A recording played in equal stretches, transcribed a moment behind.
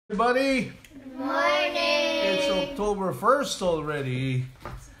Everybody, Good morning. it's October 1st already,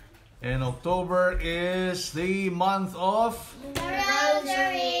 and October is the month of The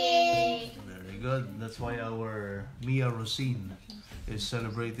Rosary. very good. That's why our Mia Rosine is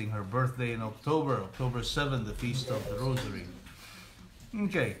celebrating her birthday in October 7th, the Feast of the Rosary.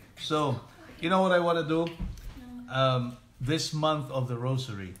 Okay, so you know what I want to do? This month of the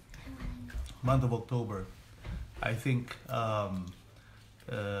Rosary, month of October, I think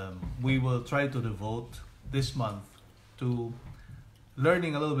we will try to devote this month to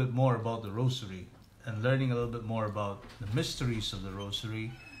learning a little bit more about the Rosary and learning a little bit more about the mysteries of the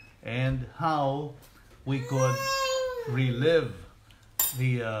Rosary and how we could relive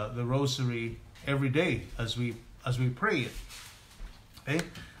the Rosary every day as we pray it. Okay?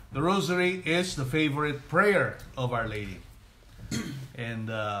 The Rosary is the favorite prayer of Our Lady, and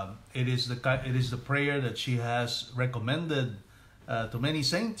it is the prayer that she has recommended to many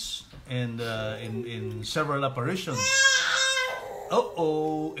saints and in several apparitions.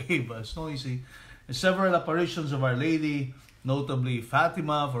 Eva, it's noisy. In several apparitions of Our Lady, notably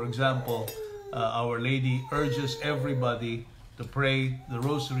Fatima, for example, Our Lady urges everybody to pray the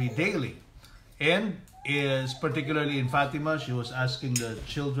Rosary daily. And is particularly in Fatima, she was asking the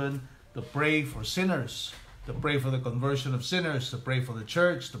children to pray for sinners, to pray for the conversion of sinners, to pray for the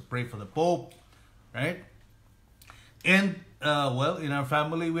church, to pray for the Pope, right? And well, in our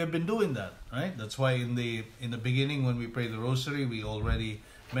family, we have been doing that, right? That's why in the beginning, when we pray the Rosary, we already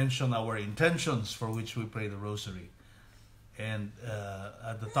mention our intentions for which we pray the Rosary. And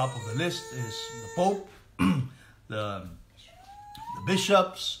at the top of the list is the Pope, the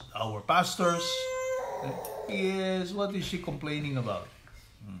bishops, our pastors. Yes, what is she complaining about?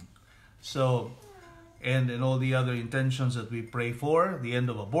 So, and all the other intentions that we pray for, the end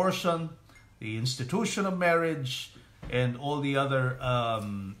of abortion, the institution of marriage, and all the other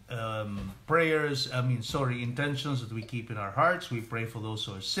intentions that we keep in our hearts. We pray for those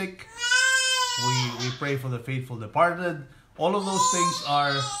who are sick. We pray for the faithful departed. All of those things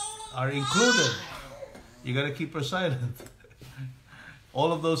are included. You got to keep her silent.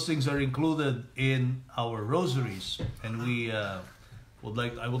 All of those things are included in our rosaries, and I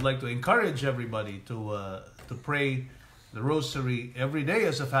would like to encourage everybody to pray the Rosary every day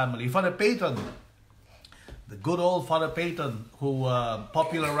as a family. Father Peyton, the good old Father Peyton, who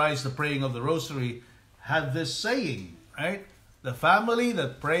popularized the praying of the Rosary, had this saying, right? The family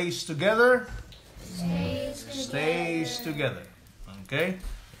that prays together stays together. Okay?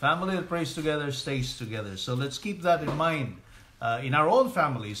 Family that prays together stays together. So let's keep that in mind in our own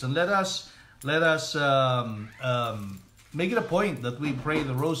families, and let us make it a point that we pray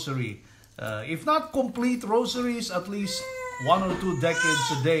the Rosary. If not complete rosaries, at least 1 or 2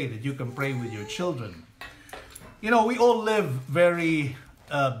 decades a day that you can pray with your children. You know, we all live very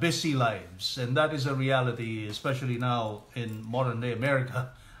busy lives, and that is a reality, especially now in modern day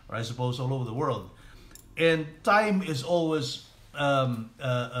America, or I suppose all over the world. And time is always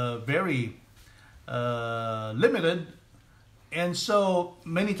very limited, and so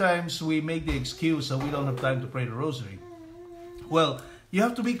many times we make the excuse that we don't have time to pray the Rosary. Well, you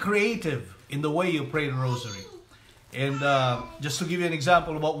have to be creative in the way you pray the Rosary. And just to give you an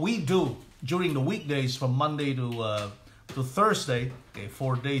example of what we do during the weekdays from Monday to Thursday, okay,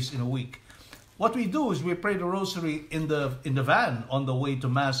 4 days in a week. What we do is we pray the Rosary in the van on the way to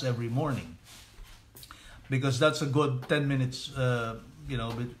Mass every morning, because that's a good 10 minutes,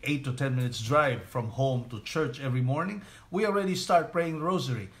 8 to 10 minutes drive from home to church every morning. We already start praying the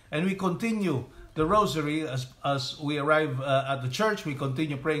Rosary, and we continue the Rosary as we arrive at the church. We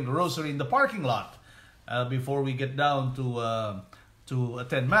continue praying the Rosary in the parking lot before we get down to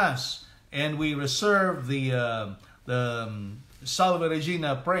attend Mass. And we reserve the Salve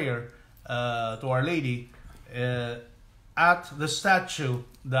Regina prayer to Our Lady at the statue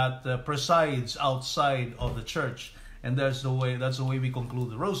that presides outside of the church, and that's the way we conclude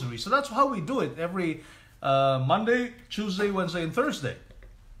the Rosary. So that's how we do it every Monday, Tuesday, Wednesday, and Thursday,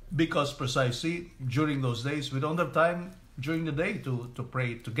 because precisely during those days we don't have time during the day to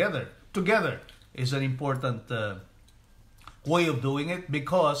pray together. Together is an important way of doing it,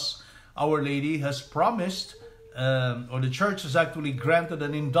 because Our Lady has promised, or the Church has actually granted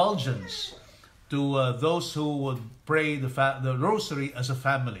an indulgence to those who would pray the Rosary as a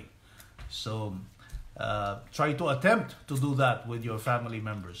family. So try to attempt to do that with your family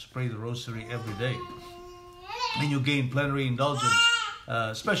members. Pray the Rosary every day, and you gain plenary indulgence,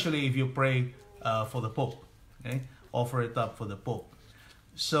 especially if you pray for the Pope. Okay? Offer it up for the Pope.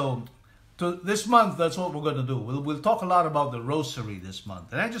 So this month, that's what we're going to do. We'll talk a lot about the Rosary this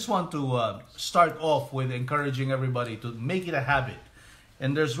month. And I just want to start off with encouraging everybody to make it a habit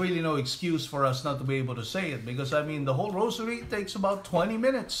And there's really no excuse for us not to be able to say it, because I mean the whole rosary takes about 20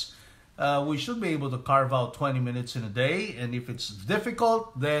 minutes. We should be able to carve out 20 minutes in a day, and if it's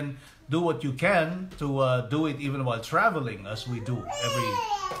difficult, then do what you can to do it even while traveling, as we do every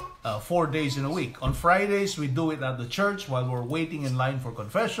 4 days in a week. On Fridays, we do it at the church while we're waiting in line for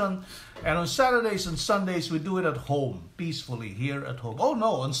confession. And on Saturdays and Sundays, we do it at home, peacefully, here at home. Oh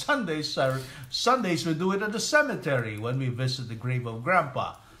no, on Sundays we do it at the cemetery when we visit the grave of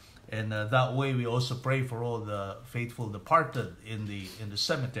Grandpa. And that way we also pray for all the faithful departed in the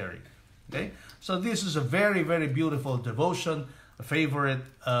cemetery. Okay, so this is a very, very beautiful devotion, a favorite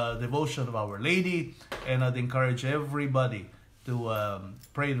devotion of Our Lady, and I'd encourage everybody to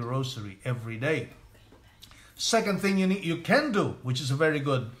pray the Rosary every day. Second thing you can do, which is a very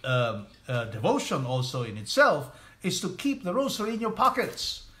good devotion also in itself, is to keep the Rosary in your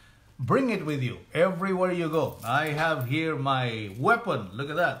pockets. Bring it with you everywhere you go. I have here my weapon. Look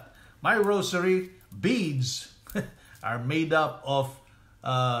at that. My Rosary beads are made up of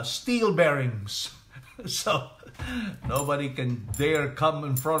steel bearings. So nobody can dare come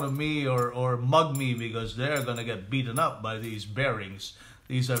in front of me or mug me, because they're gonna get beaten up by these bearings.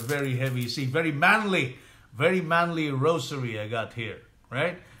 These are very heavy. See, very manly rosary I got here,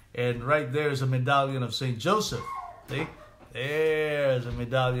 right? And right there is a medallion of Saint Joseph. See, there's a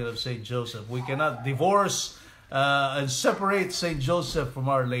medallion of Saint Joseph. We cannot divorce and separate Saint Joseph from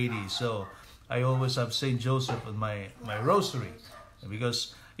Our Lady. So I always have Saint Joseph in my rosary,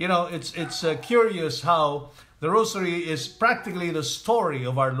 because you know it's curious how the Rosary is practically the story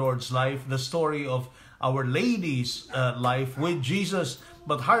of our Lord's life, the story of Our Lady's life with Jesus,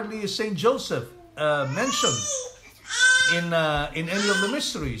 but hardly is Saint Joseph mentioned in any of the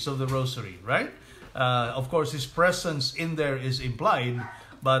mysteries of the Rosary, right? Of course, his presence in there is implied,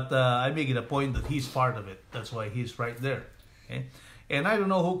 but I make it a point that he's part of it. That's why he's right there. Okay? And I don't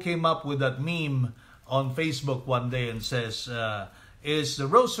know who came up with that meme on Facebook one day and says, is the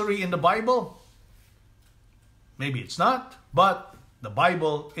Rosary in the Bible? Maybe it's not, but the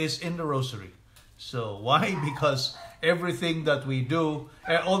Bible is in the Rosary. So why? Because everything that we do,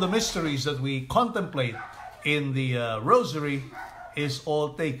 all the mysteries that we contemplate in the Rosary is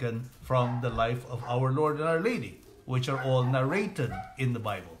all taken from the life of our Lord and Our Lady, which are all narrated in the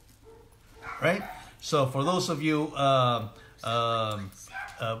Bible, right? So for those of you,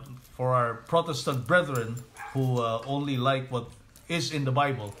 for our Protestant brethren who only like what is in the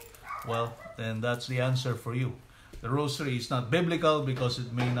Bible, well, then that's the answer for you. The Rosary is not biblical because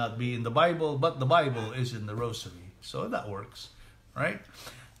it may not be in the Bible, but the Bible is in the Rosary. So that works, right?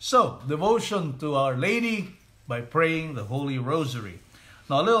 So, devotion to Our Lady by praying the Holy Rosary.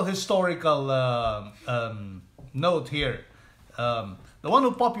 Now, a little historical note here. The one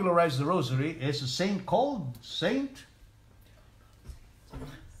who popularized the Rosary is a saint called Saint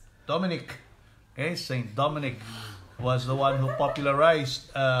Dominic. Okay, Saint Dominic was the one who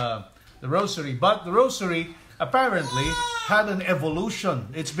popularized the Rosary. But the Rosary apparently had an evolution.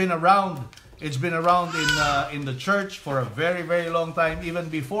 It's been around. It's been around in the church for a very, very long time, even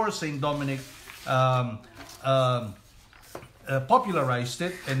before Saint Dominic popularized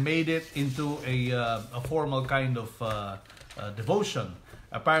it and made it into a formal kind of devotion.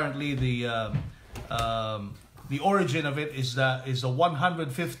 Apparently, the origin of it is the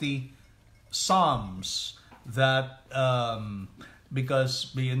 150 Psalms that.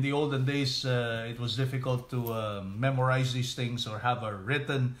 Because in the olden days, it was difficult to memorize these things or have a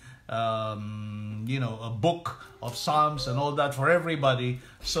written, a book of Psalms and all that for everybody.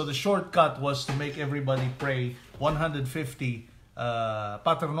 So the shortcut was to make everybody pray 150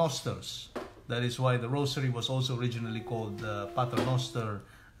 Paternosters. That is why the Rosary was also originally called Paternoster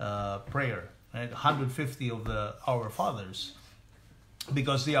prayer. Right? 150 of the Our Fathers,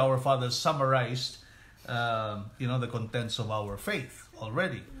 because the Our Fathers summarized the contents of our faith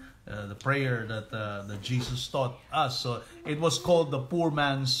already, the prayer that Jesus taught us. So it was called the poor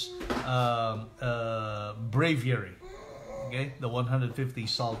man's breviary, okay, the 150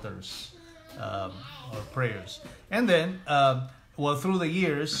 psalters or prayers. And then through the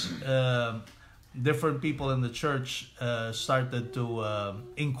years, different people in the church started to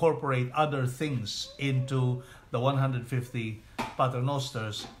incorporate other things into the 150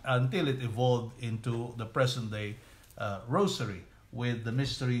 Paternosters until it evolved into the present day Rosary, with the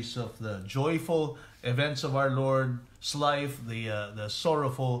mysteries of the joyful events of our Lord's life, the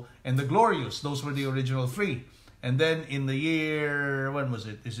sorrowful, and the glorious. Those were the original three. And then in the year, when was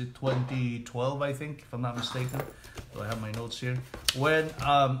it? Is it 2012, I think, if I'm not mistaken? Do I have my notes here? When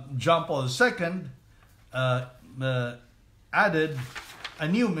John Paul II added a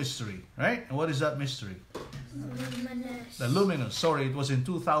new mystery, right? And what is that mystery? Luminous. The luminous, sorry, it was in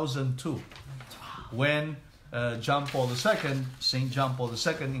 2002 when John Paul II, St. John Paul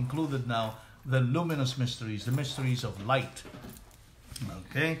II included now the luminous mysteries, the mysteries of light.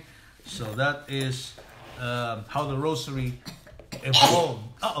 Okay, so that is how the Rosary evolved.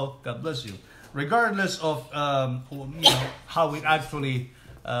 God bless you. Regardless of how it actually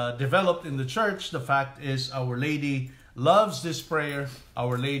developed in the church, the fact is Our Lady loves this prayer.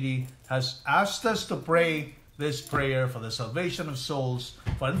 Our Lady has asked us to pray this prayer for the salvation of souls,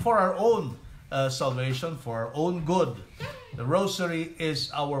 and for our own salvation, for our own good. The Rosary is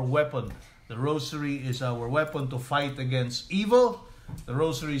our weapon. The Rosary is our weapon to fight against evil. The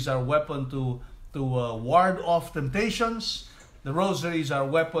Rosary is our weapon to ward off temptations. The Rosary is our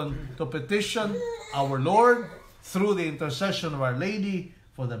weapon to petition our Lord through the intercession of Our Lady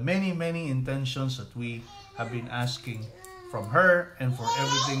for the many, many intentions that we have been asking from her, and for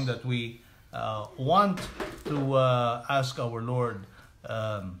everything that we want to ask our Lord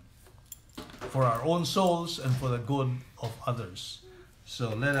for our own souls and for the good of others. So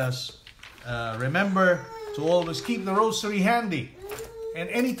let us remember to always keep the Rosary handy. And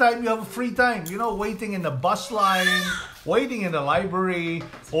anytime you have free time, waiting in the bus line, waiting in the library,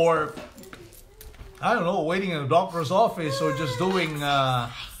 or I don't know, waiting in a doctor's office, or just doing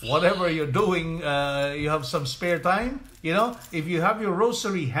whatever you're doing, you have some spare time, if you have your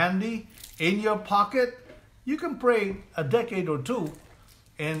Rosary handy in your pocket, you can pray a decade or two,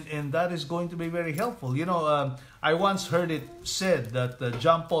 and that is going to be very helpful. I once heard it said that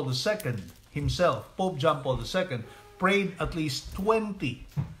John Paul II himself, Pope John Paul II, prayed at least 20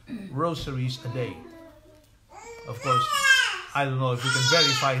 rosaries a day. Of course, I don't know if we can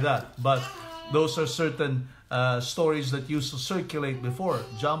verify that, but those are certain stories that used to circulate before.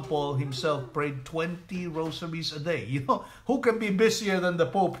 John Paul himself prayed 20 rosaries a day. Who can be busier than the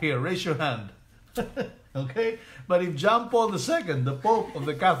Pope here? Raise your hand. Okay? But if John Paul II, the Pope of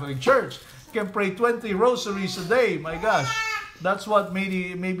the Catholic Church, can pray 20 rosaries a day, my gosh, that's what made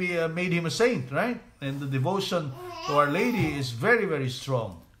him a saint, right? And the devotion to Our Lady is very, very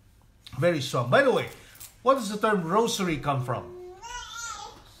strong. Very strong. By the way, what does the term rosary come from?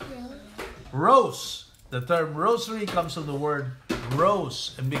 Rose. The term rosary comes from the word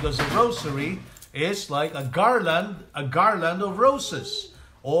rose. And because the rosary is like a garland of roses.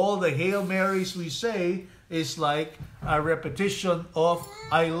 All the Hail Marys we say is like a repetition of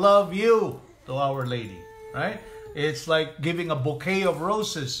I love you to Our Lady, right? It's like giving a bouquet of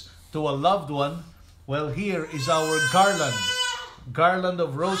roses to a loved one. Well, here is our garland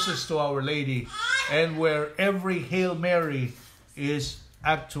of roses to Our Lady, and where every Hail Mary is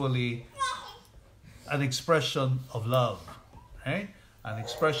actually an expression of love, right? An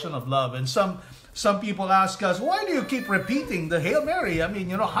expression of love. And some people ask us, why do you keep repeating the Hail Mary? I mean,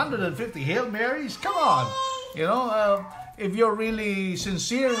 150 Hail Marys? Come on. If you're really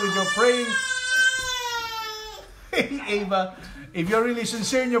sincere with your praying, hey, Ava, if you're really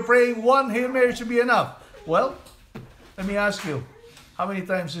sincere in your praying, one Hail Mary should be enough. Well, let me ask you, how many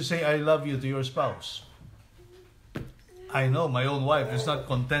times you say I love you to your spouse? I know my own wife is not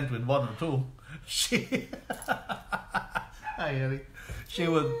content with one or two. She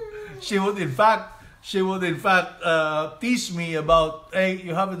would in fact tease me about, hey,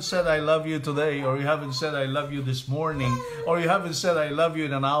 you haven't said I love you today, or you haven't said I love you this morning, or you haven't said I love you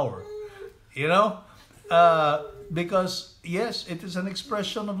in an hour. Because yes, it is an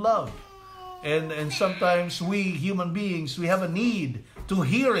expression of love. And sometimes we human beings, we have a need to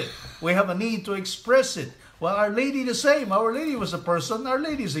hear it. We have a need to express it. Well, Our Lady the same. Our Lady was a person. Our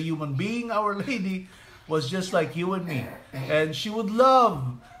Lady is a human being. Our Lady was just like you and me. And she would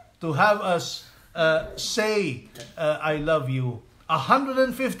love to have us say, I love you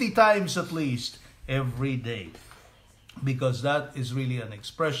 150 times at least every day. Because that is really an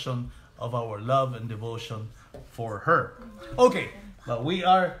expression of our love and devotion for her. Okay, but we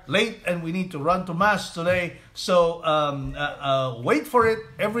are late and we need to run to Mass today. So wait for it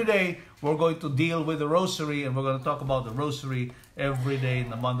every day. We're going to deal with the Rosary, and we're going to talk about the Rosary every day in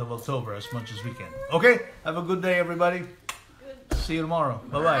the month of October as much as we can. Okay? Have a good day, everybody. See you tomorrow.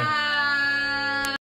 Bye-bye.